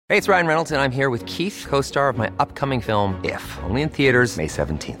Hey, it's Ryan Reynolds, and I'm here with Keith, co-star of my upcoming film, If, only in theaters May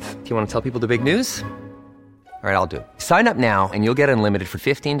 17th. Do you want to tell people the big news? All right, I'll do it. Sign up now and you'll get unlimited for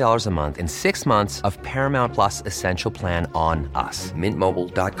 $15 a month and 6 months of Paramount Plus Essential Plan on us.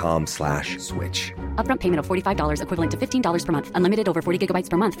 MintMobile.com/switch. Upfront payment of $45 equivalent to $15 per month. Unlimited over 40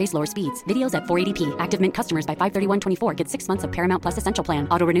 gigabytes per month. Face lower speeds. Videos at 480p. Active Mint customers by 531.24 get 6 months of Paramount Plus Essential Plan.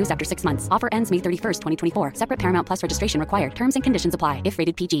 Auto renews after 6 months. Offer ends May 31st, 2024. Separate Paramount Plus registration required. Terms and conditions apply if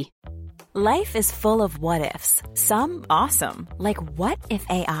rated PG. Life is full of what-ifs. Some awesome. Like what if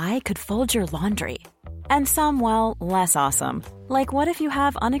AI could fold your laundry? And some, well, less awesome. Like what if you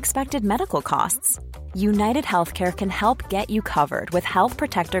have unexpected medical costs? United Healthcare can help get you covered with Health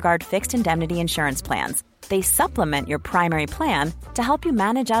Protector Guard fixed indemnity insurance plans. They supplement your primary plan to help you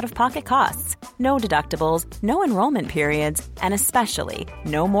manage out-of-pocket costs. No deductibles, no enrollment periods, and especially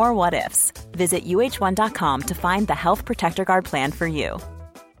no more what-ifs. Visit uh1.com to find the Health Protector Guard plan for you.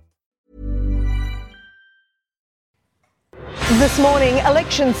 This morning,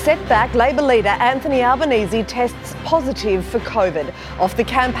 election setback, Labor leader Anthony Albanese tests positive for COVID, off the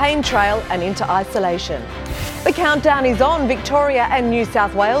campaign trail and into isolation. The countdown is on. Victoria and New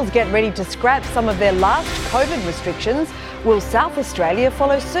South Wales get ready to scrap some of their last COVID restrictions. Will South Australia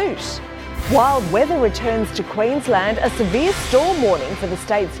follow suit? Wild weather returns to Queensland, a severe storm warning for the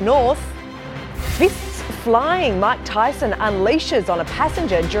state's north. Fists flying, Mike Tyson unleashes on a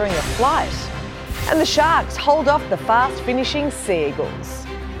passenger during a flight. And the Sharks hold off the fast-finishing Sea Eagles.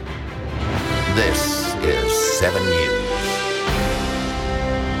 This is 7 News.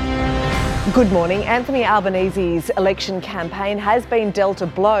 Good morning. Anthony Albanese's election campaign has been dealt a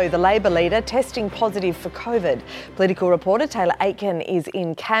blow. The Labor leader testing positive for COVID. Political reporter Taylor Aitken is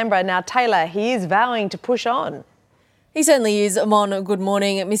in Canberra. Now, Taylor, he is vowing to push on. He certainly is. Amon, good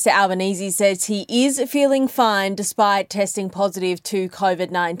morning. Mr Albanese says he is feeling fine despite testing positive to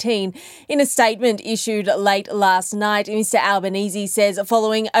COVID-19. In a statement issued late last night, Mr Albanese says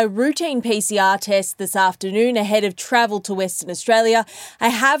following a routine PCR test this afternoon ahead of travel to Western Australia, I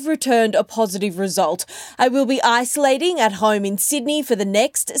have returned a positive result. I will be isolating at home in Sydney for the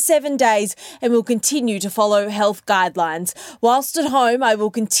next 7 days and will continue to follow health guidelines. Whilst at home, I will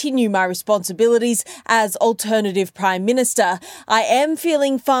continue my responsibilities as alternative Prime Minister. I am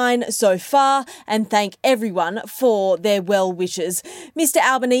feeling fine so far and thank everyone for their well wishes. Mr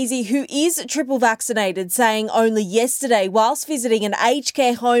Albanese, who is triple vaccinated, saying only yesterday whilst visiting an aged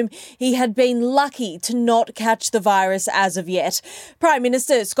care home he had been lucky to not catch the virus as of yet. Prime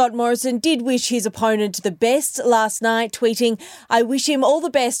Minister Scott Morrison did wish his opponent the best last night, tweeting, I wish him all the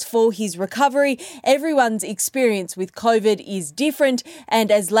best for his recovery. Everyone's experience with COVID is different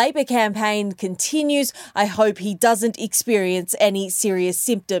and as Labor campaign continues, I hope he doesn't experience any serious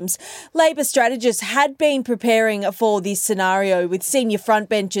symptoms. Labor strategists had been preparing for this scenario with senior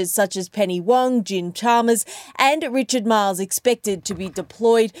frontbenchers such as Penny Wong, Jim Chalmers and Richard Marles expected to be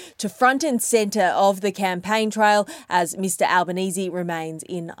deployed to front and centre of the campaign trail as Mr Albanese remains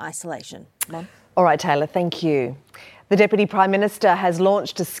in isolation. Mom? All right, Taylor, thank you. The Deputy Prime Minister has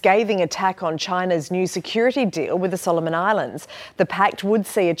launched a scathing attack on China's new security deal with the Solomon Islands. The pact would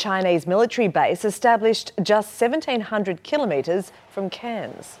see a Chinese military base established just 1,700 kilometres from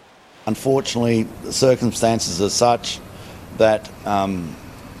Cairns. Unfortunately, the circumstances are such that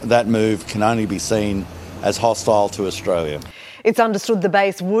that move can only be seen as hostile to Australia. It's understood the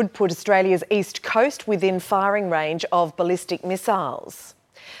base would put Australia's east coast within firing range of ballistic missiles.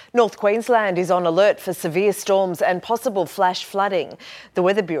 North Queensland is on alert for severe storms and possible flash flooding. The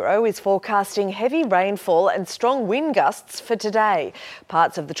Weather Bureau is forecasting heavy rainfall and strong wind gusts for today.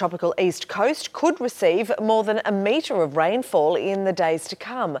 Parts of the tropical east coast could receive more than a metre of rainfall in the days to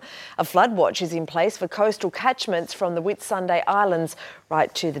come. A flood watch is in place for coastal catchments from the Whitsunday Islands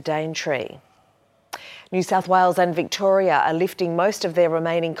right to the Daintree. New South Wales and Victoria are lifting most of their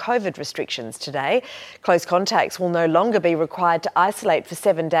remaining COVID restrictions today. Close contacts will no longer be required to isolate for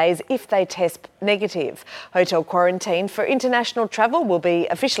 7 days if they test negative. Hotel quarantine for international travel will be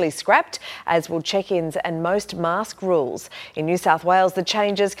officially scrapped, as will check-ins and most mask rules. In New South Wales, the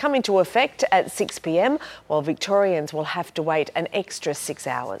changes come into effect at 6 p.m, while Victorians will have to wait an extra 6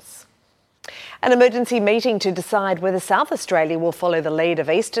 hours. An emergency meeting to decide whether South Australia will follow the lead of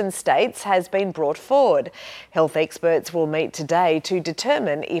eastern states has been brought forward. Health experts will meet today to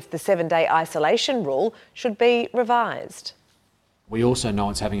determine if the 7-day isolation rule should be revised. We also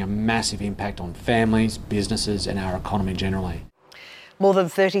know it's having a massive impact on families, businesses and our economy generally. More than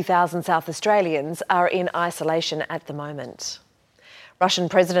 30,000 South Australians are in isolation at the moment. Russian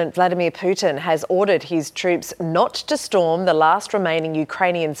President Vladimir Putin has ordered his troops not to storm the last remaining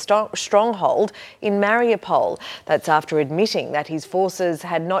Ukrainian stronghold in Mariupol. That's after admitting that his forces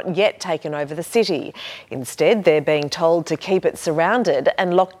had not yet taken over the city. Instead, they're being told to keep it surrounded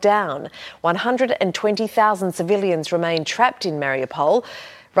and locked down. 120,000 civilians remain trapped in Mariupol.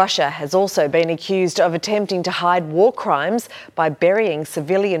 Russia has also been accused of attempting to hide war crimes by burying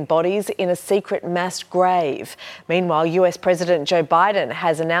civilian bodies in a secret mass grave. Meanwhile, US President Joe Biden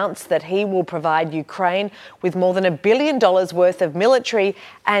has announced that he will provide Ukraine with more than $1 billion worth of military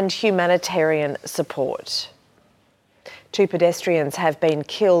and humanitarian support. 2 pedestrians have been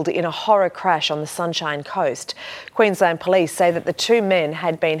killed in a horror crash on the Sunshine Coast. Queensland Police say that the 2 men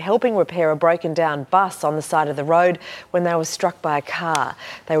had been helping repair a broken down bus on the side of the road when they were struck by a car.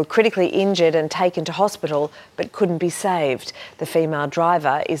 They were critically injured and taken to hospital but couldn't be saved. The female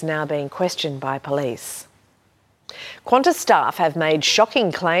driver is now being questioned by police. Qantas staff have made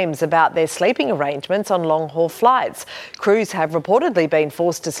shocking claims about their sleeping arrangements on long-haul flights. Crews have reportedly been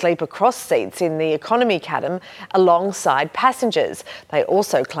forced to sleep across seats in the economy cabin alongside passengers. They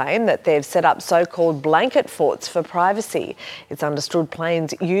also claim that they've set up so-called blanket forts for privacy. It's understood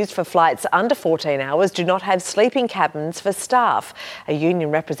planes used for flights under 14 hours do not have sleeping cabins for staff. A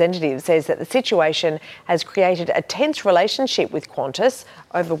union representative says that the situation has created a tense relationship with Qantas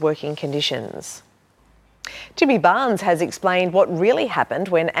over working conditions. Jimmy Barnes has explained what really happened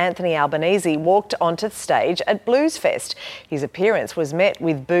when Anthony Albanese walked onto the stage at Bluesfest. His appearance was met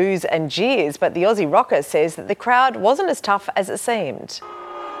with boos and jeers, but the Aussie rocker says that the crowd wasn't as tough as it seemed.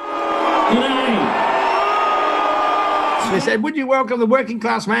 They said, "Would you welcome the working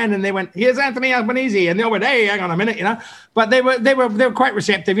class man?" And they went, "Here's Anthony Albanese." And they all went, "Hey, hang on a minute," But they were quite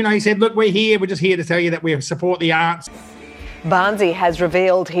receptive. He said, "Look, we're here. We're just here to tell you that we support the arts." Barnesy has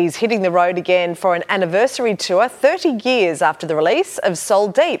revealed he's hitting the road again for an anniversary tour 30 years after the release of Soul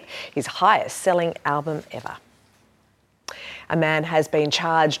Deep, his highest-selling album ever. A man has been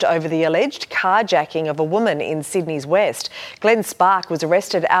charged over the alleged carjacking of a woman in Sydney's West. Glenn Spark was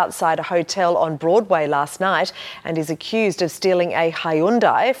arrested outside a hotel on Broadway last night and is accused of stealing a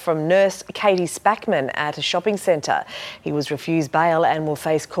Hyundai from nurse Katie Spackman at a shopping centre. He was refused bail and will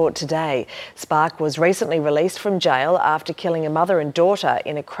face court today. Spark was recently released from jail after killing a mother and daughter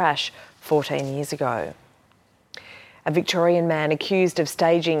in a crash 14 years ago. A Victorian man accused of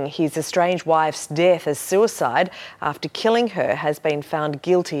staging his estranged wife's death as suicide after killing her has been found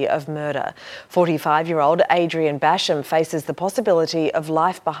guilty of murder. 45-year-old Adrian Basham faces the possibility of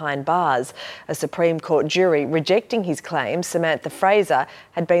life behind bars. A Supreme Court jury rejecting his claim Samantha Fraser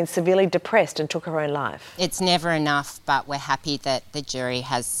had been severely depressed and took her own life. It's never enough, but we're happy that the jury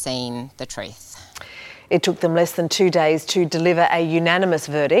has seen the truth. It took them less than 2 days to deliver a unanimous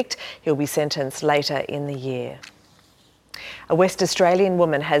verdict. He'll be sentenced later in the year. A West Australian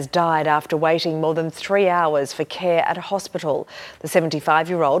woman has died after waiting more than 3 hours for care at a hospital. The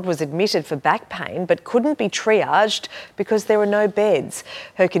 75-year-old was admitted for back pain but couldn't be triaged because there were no beds.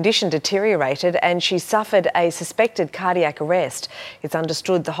 Her condition deteriorated and she suffered a suspected cardiac arrest. It's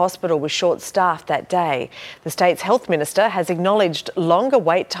understood the hospital was short-staffed that day. The state's health minister has acknowledged longer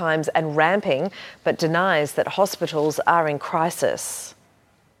wait times and ramping but denies that hospitals are in crisis.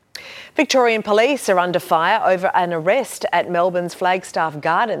 Victorian police are under fire over an arrest at Melbourne's Flagstaff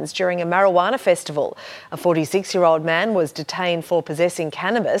Gardens during a marijuana festival. A 46-year-old man was detained for possessing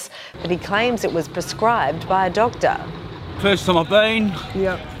cannabis, but he claims it was prescribed by a doctor. First time I've been,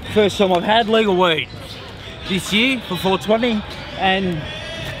 first time I've had legal weed this year for 420, and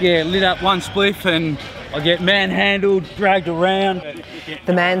lit up one spliff and I get manhandled, dragged around.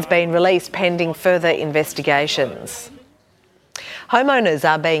 The man's been released pending further investigations. Homeowners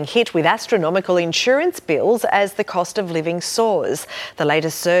are being hit with astronomical insurance bills as the cost of living soars. The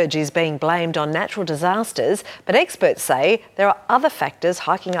latest surge is being blamed on natural disasters, but experts say there are other factors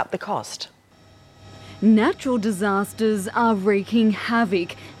hiking up the cost. Natural disasters are wreaking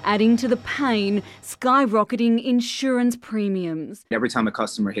havoc, adding to the pain, skyrocketing insurance premiums. Every time a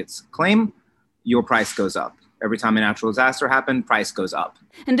customer hits claim, your price goes up. Every time a natural disaster happens, price goes up.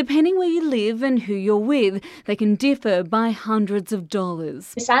 And depending where you live and who you're with, they can differ by hundreds of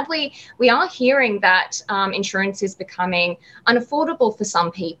dollars. Sadly, we are hearing that insurance is becoming unaffordable for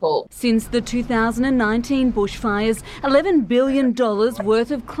some people. Since the 2019 bushfires, $11 billion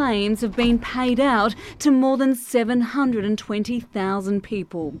worth of claims have been paid out to more than 720,000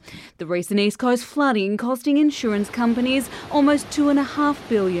 people. The recent East Coast flooding costing insurance companies almost $2.5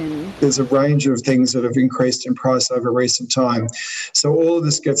 billion. There's a range of things that have increased in in price over recent time. So all of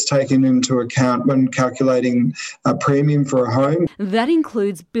this gets taken into account when calculating a premium for a home. That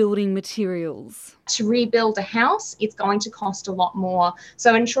includes building materials. To rebuild a house, it's going to cost a lot more.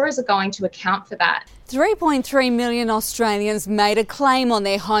 So insurers are going to account for that. 3.3 million Australians made a claim on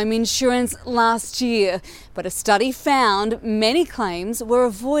their home insurance last year, but a study found many claims were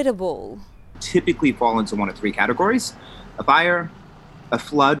avoidable. Typically fall into one of three categories: a fire, a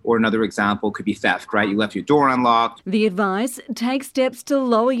flood, or another example could be theft, right? You left your door unlocked. The advice: take steps to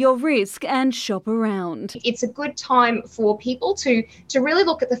lower your risk and shop around. It's a good time for people to really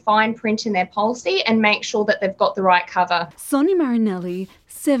look at the fine print in their policy and make sure that they've got the right cover. Sonia Marinelli,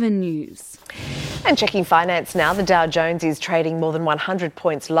 7 News. And checking finance now, the Dow Jones is trading more than 100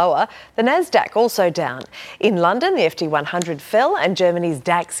 points lower. The Nasdaq also down. In London, the FT 100 fell and Germany's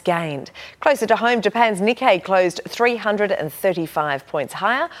DAX gained. Closer to home, Japan's Nikkei closed 335 points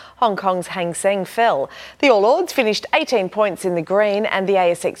higher. Hong Kong's Hang Seng fell. The All Ords finished 18 points in the green and the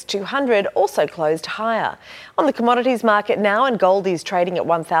ASX 200 also closed higher. On the commodities market now, and gold is trading at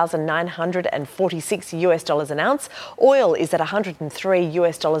 $1,946 an ounce. Oil is at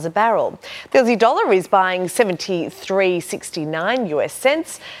 $103 a barrel. The Aussie dollar is buying 73.69 US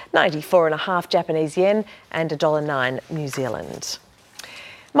cents, 94.5 Japanese yen and $1.09 New Zealand.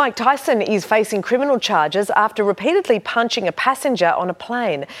 Mike Tyson is facing criminal charges after repeatedly punching a passenger on a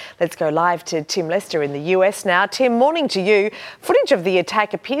plane. Let's go live to Tim Lester in the US now. Tim, morning to you. Footage of the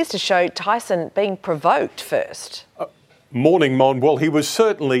attack appears to show Tyson being provoked first. Morning, Mon. Well, he was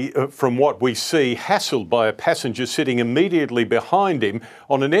certainly, from what we see, hassled by a passenger sitting immediately behind him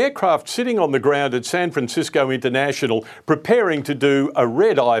on an aircraft sitting on the ground at San Francisco International, preparing to do a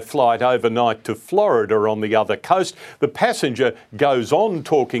red-eye flight overnight to Florida on the other coast. The passenger goes on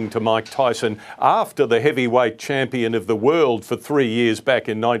talking to Mike Tyson after the heavyweight champion of the world for 3 years back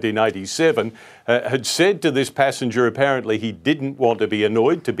in 1987 had said to this passenger apparently he didn't want to be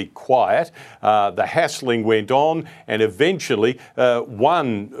annoyed, to be quiet. The hassling went on, and eventually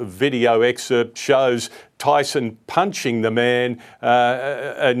one video excerpt shows Tyson punching the man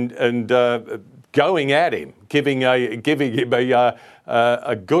and going at him, giving him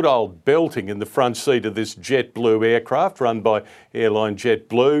a good old belting in the front seat of this JetBlue aircraft run by airline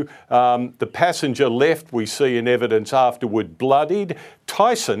JetBlue. The passenger left, we see in evidence afterward, bloodied.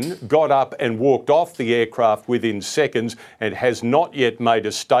 Tyson got up and walked off the aircraft within seconds and has not yet made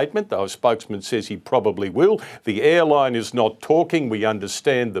a statement, though a spokesman says he probably will. The airline is not talking. We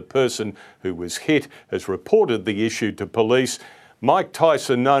understand the person who was hit has reported the issue to police. Mike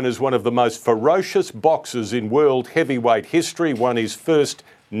Tyson, known as one of the most ferocious boxers in world heavyweight history, won his first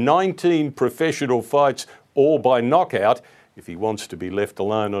 19 professional fights, all by knockout. If he wants to be left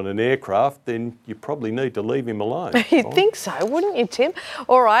alone on an aircraft, then you probably need to leave him alone. You'd think so, wouldn't you, Tim?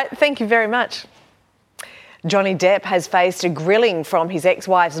 All right, thank you very much. Johnny Depp has faced a grilling from his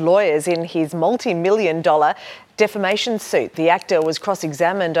ex-wife's lawyers in his multi-million-dollar defamation suit. The actor was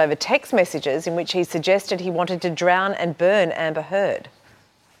cross-examined over text messages in which he suggested he wanted to drown and burn Amber Heard.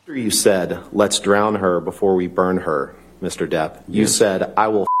 After you said, let's drown her before we burn her, Mr. Depp, you said, I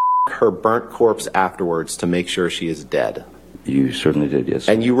will her burnt corpse afterwards to make sure she is dead. You certainly did, yes.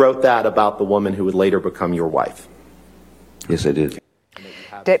 And you wrote that about the woman who would later become your wife. Yes, I did.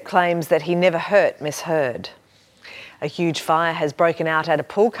 Depp claims that he never hurt Miss Heard. A huge fire has broken out at a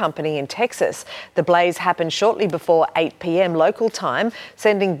pool company in Texas. The blaze happened shortly before 8 p.m. local time,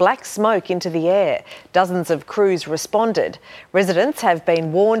 sending black smoke into the air. Dozens of crews responded. Residents have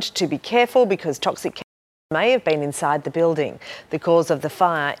been warned to be careful because toxic chemicals may have been inside the building. The cause of the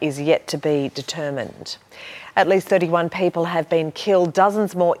fire is yet to be determined. At least 31 people have been killed,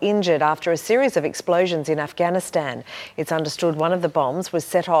 dozens more injured after a series of explosions in Afghanistan. It's understood one of the bombs was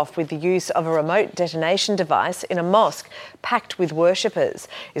set off with the use of a remote detonation device in a mosque packed with worshippers.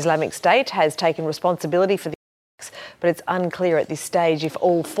 Islamic State has taken responsibility for the attacks, but it's unclear at this stage if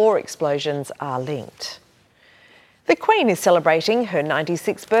all 4 explosions are linked. The Queen is celebrating her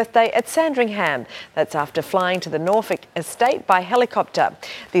 96th birthday at Sandringham. That's after flying to the Norfolk estate by helicopter.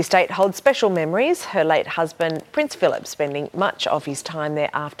 The estate holds special memories, her late husband, Prince Philip, spending much of his time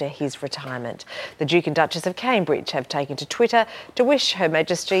there after his retirement. The Duke and Duchess of Cambridge have taken to Twitter to wish Her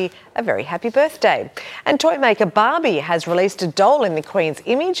Majesty a very happy birthday. And toy maker Barbie has released a doll in the Queen's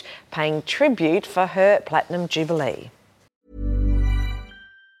image, paying tribute for her Platinum Jubilee.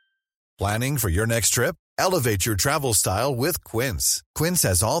 Planning for your next trip? Elevate your travel style with Quince. Quince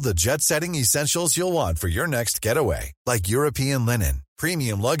has all the jet-setting essentials you'll want for your next getaway, like European linen,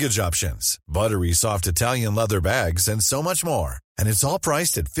 premium luggage options, buttery soft Italian leather bags, and so much more. And it's all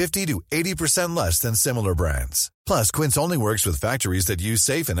priced at 50 to 80% less than similar brands. Plus, Quince only works with factories that use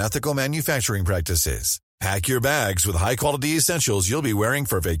safe and ethical manufacturing practices. Pack your bags with high-quality essentials you'll be wearing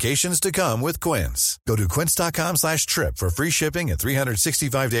for vacations to come with Quince. Go to quince.com/trip for free shipping and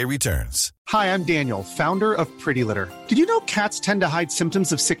 365-day returns. Hi, I'm Daniel, founder of Pretty Litter. Did you know cats tend to hide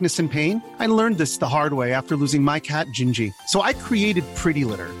symptoms of sickness and pain? I learned this the hard way after losing my cat, Gingy. So I created Pretty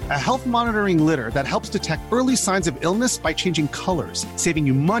Litter, a health monitoring litter that helps detect early signs of illness by changing colors, saving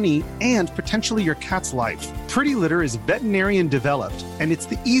you money and potentially your cat's life. Pretty Litter is veterinarian developed, and it's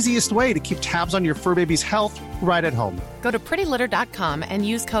the easiest way to keep tabs on your fur baby's health right at home. Go to prettylitter.com and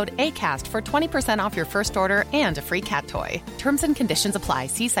use code ACAST for 20% off your first order and a free cat toy. Terms and conditions apply.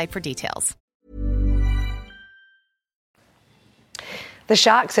 See site for details. The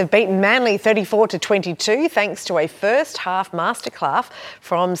Sharks have beaten Manly 34-22 thanks to a first-half masterclass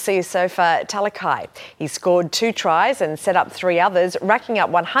from Siasofa Talakai. He scored 2 tries and set up 3 others, racking up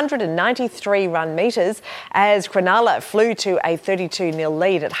 193 run metres as Cronulla flew to a 32-0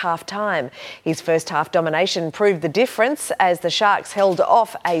 lead at half-time. His first-half domination proved the difference as the Sharks held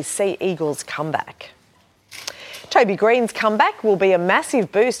off a Sea Eagles comeback. Toby Green's comeback will be a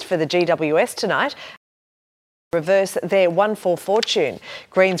massive boost for the GWS tonight. Reverse their 1-4 fortune.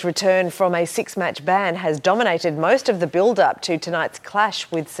 Green's return from a 6-match ban has dominated most of the build-up to tonight's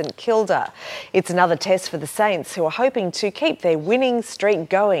clash with St Kilda. It's another test for the Saints, who are hoping to keep their winning streak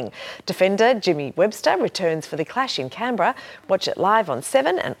going. Defender Jimmy Webster returns for the clash in Canberra. Watch it live on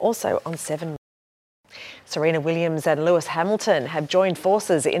 7 and also on 7. Serena Williams and Lewis Hamilton have joined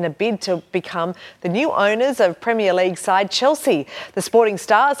forces in a bid to become the new owners of Premier League side Chelsea. The sporting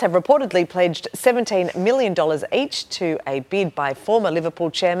stars have reportedly pledged $17 million each to a bid by former Liverpool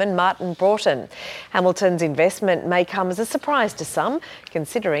chairman Martin Broughton. Hamilton's investment may come as a surprise to some,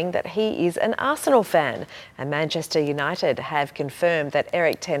 considering that he is an Arsenal fan. And Manchester United have confirmed that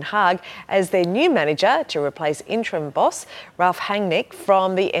Erik ten Hag as their new manager to replace interim boss Ralph Rangnick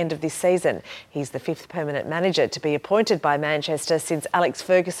from the end of this season. He's the 5th permanent manager to be appointed by Manchester since Alex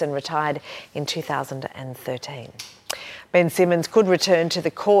Ferguson retired in 2013. Ben Simmons could return to the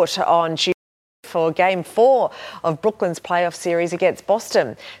court on Tuesday for Game 4 of Brooklyn's playoff series against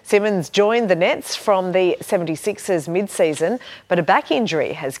Boston. Simmons joined the Nets from the 76ers mid-season, but a back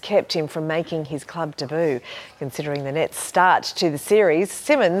injury has kept him from making his club debut. Considering the Nets' start to the series,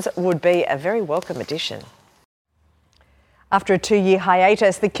 Simmons would be a very welcome addition. After a 2-year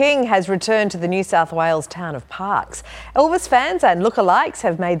hiatus, the King has returned to the New South Wales town of Parkes. Elvis fans and lookalikes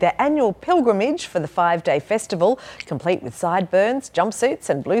have made their annual pilgrimage for the 5-day festival, complete with sideburns, jumpsuits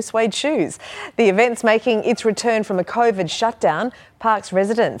and blue suede shoes. The event's making its return from a COVID shutdown. Parkes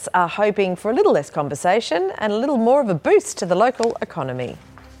residents are hoping for a little less conversation and a little more of a boost to the local economy.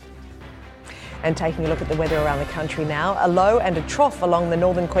 And taking a look at the weather around the country now, a low and a trough along the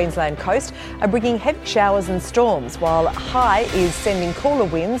northern Queensland coast are bringing heavy showers and storms, while high is sending cooler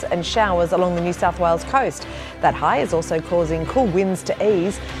winds and showers along the New South Wales coast. That high is also causing cool winds to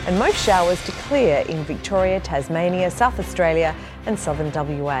ease and most showers to clear in Victoria, Tasmania, South Australia and southern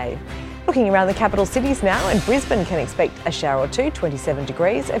WA. Looking around the capital cities now, and Brisbane can expect a shower or two, 27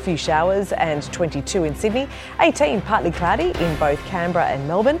 degrees, a few showers and 22 in Sydney, 18 partly cloudy in both Canberra and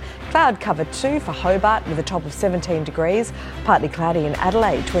Melbourne, cloud cover 2 for Hobart with a top of 17 degrees, partly cloudy in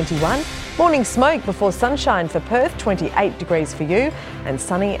Adelaide, 21, morning smoke before sunshine for Perth, 28 degrees for you, and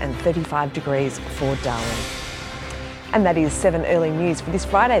sunny and 35 degrees for Darwin. And that is 7 Early News for this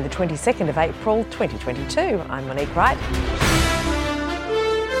Friday, the 22nd of April, 2022. I'm Monique Wright.